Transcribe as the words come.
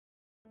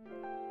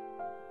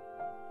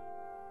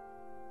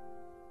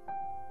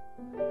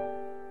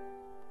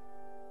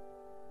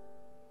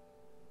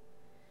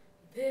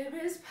There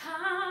is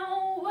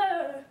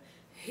power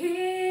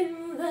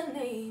in the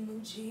name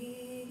of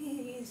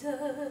Jesus.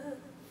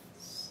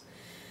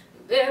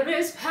 There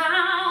is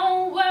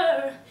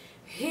power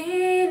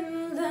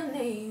in the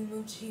name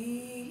of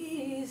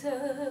Jesus.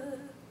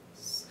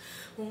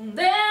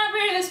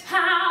 There is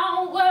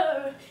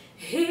power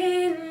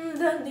in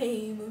the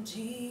name of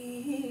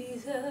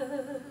Jesus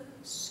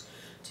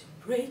to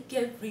break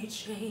every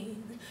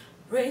chain,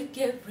 break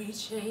every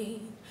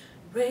chain,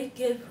 break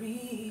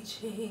every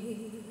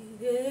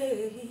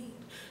chain,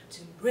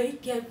 to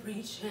break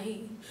every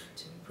chain,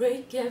 to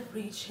break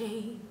every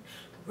chain,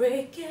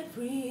 break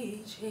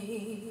every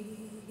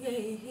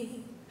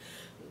chain.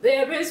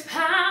 There is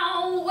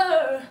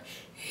power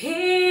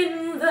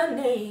in the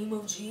name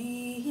of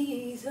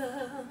Jesus.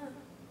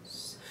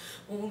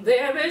 Oh,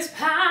 there is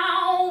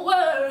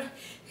power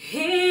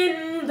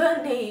in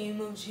the name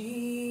of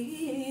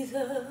Jesus.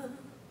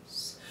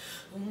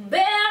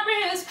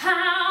 There is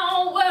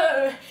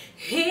power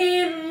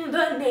in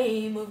the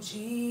name of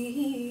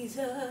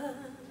Jesus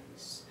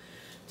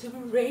to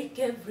break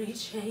every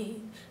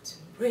chain, to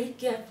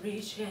break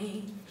every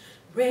chain,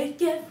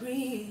 break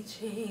every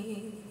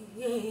chain,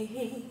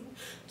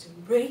 to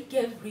break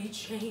every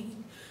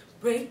chain,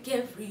 break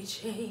every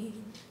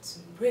chain, to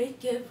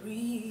break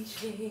every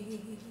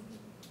chain.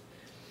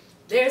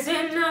 There's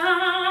an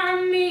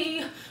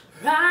army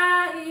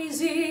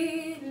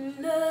rising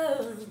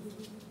up.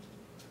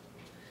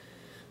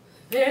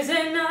 There's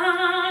an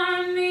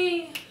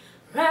army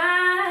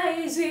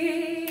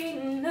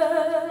rising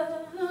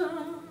up.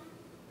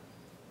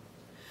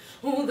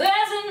 Oh,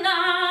 there's an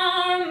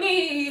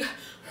army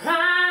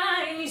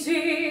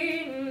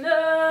rising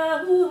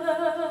up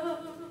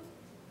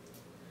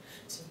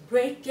to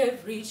break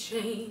every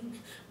chain,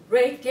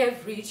 break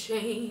every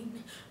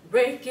chain,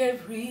 break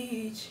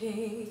every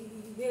chain,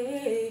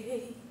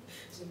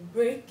 to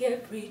break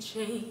every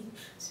chain,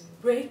 to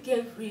break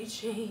every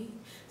chain,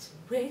 to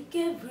break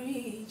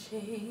every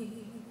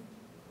chain.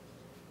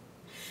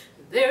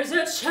 There's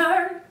a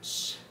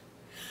church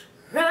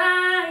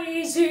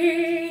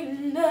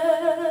rising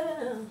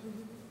up.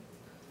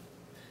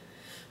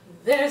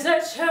 There's a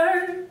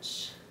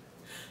church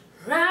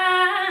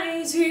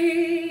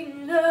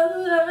rising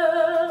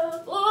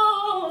up.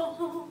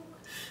 Oh,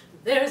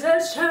 there's a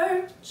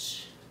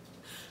church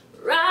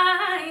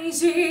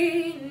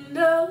rising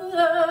up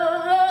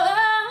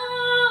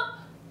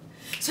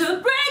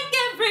to break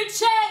every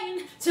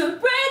chain, to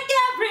break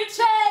every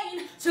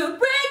chain, to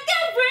break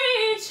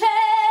every chain,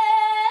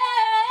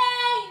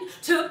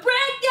 to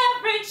break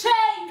every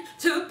chain,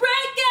 to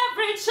break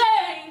every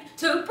chain,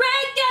 to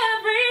break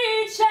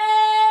every chain.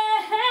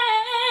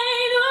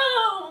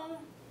 Oh,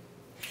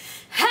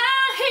 I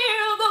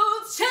hear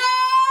those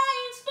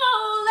chains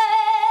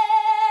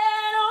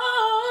falling. Oh,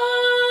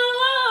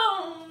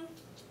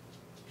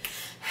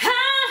 I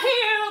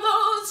hear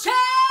those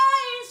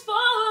chains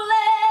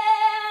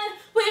falling.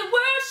 We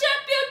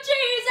worship you,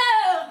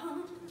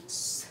 Jesus.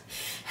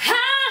 I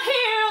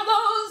hear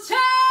those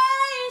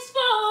chains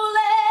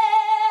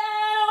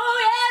falling. Oh,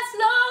 yes,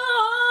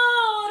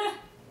 Lord.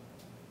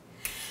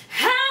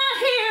 I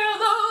hear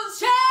those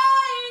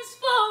chains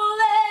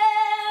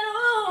falling.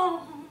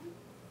 Oh,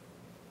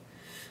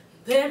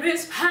 there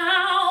is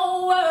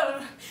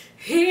power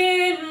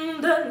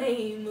in the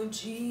name of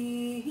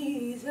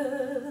Jesus.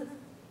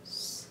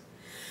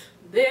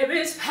 There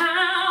is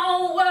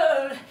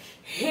power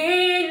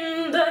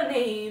in the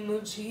name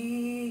of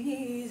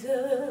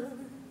Jesus.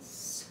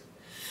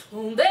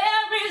 Oh,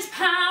 there is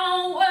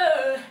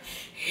power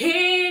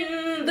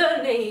in the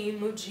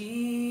name of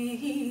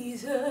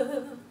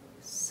Jesus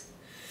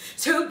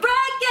to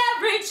break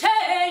every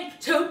chain,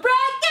 to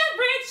break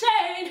every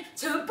chain,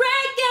 to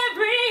break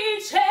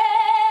every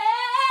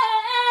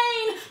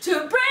chain,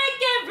 to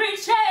break every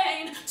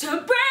chain,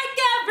 to break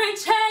every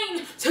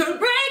chain, to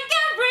break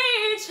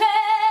every chain.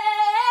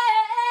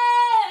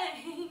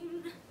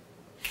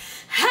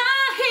 I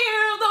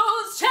hear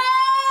those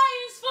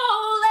chains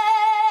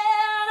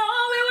falling.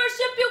 Oh, we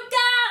worship you,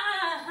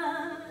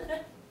 God.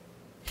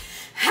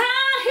 I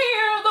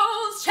hear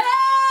those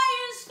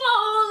chains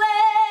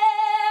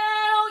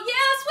falling. Oh,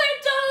 yes, we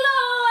do,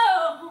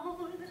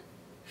 Lord.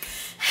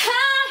 I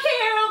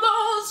hear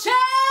those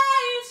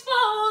chains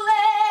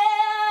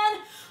falling.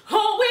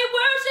 Oh, we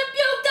worship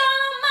you,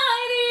 God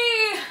Almighty.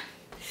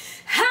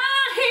 I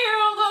hear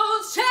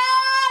those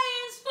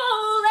chains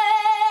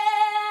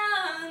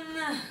falling.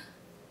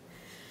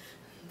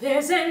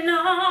 There's an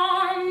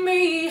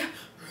army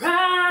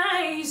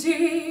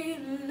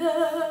rising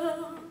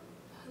up.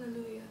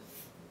 Hallelujah.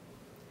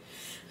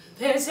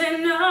 There's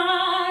an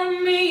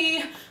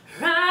army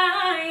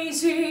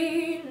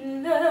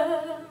rising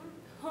up.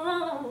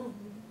 Oh.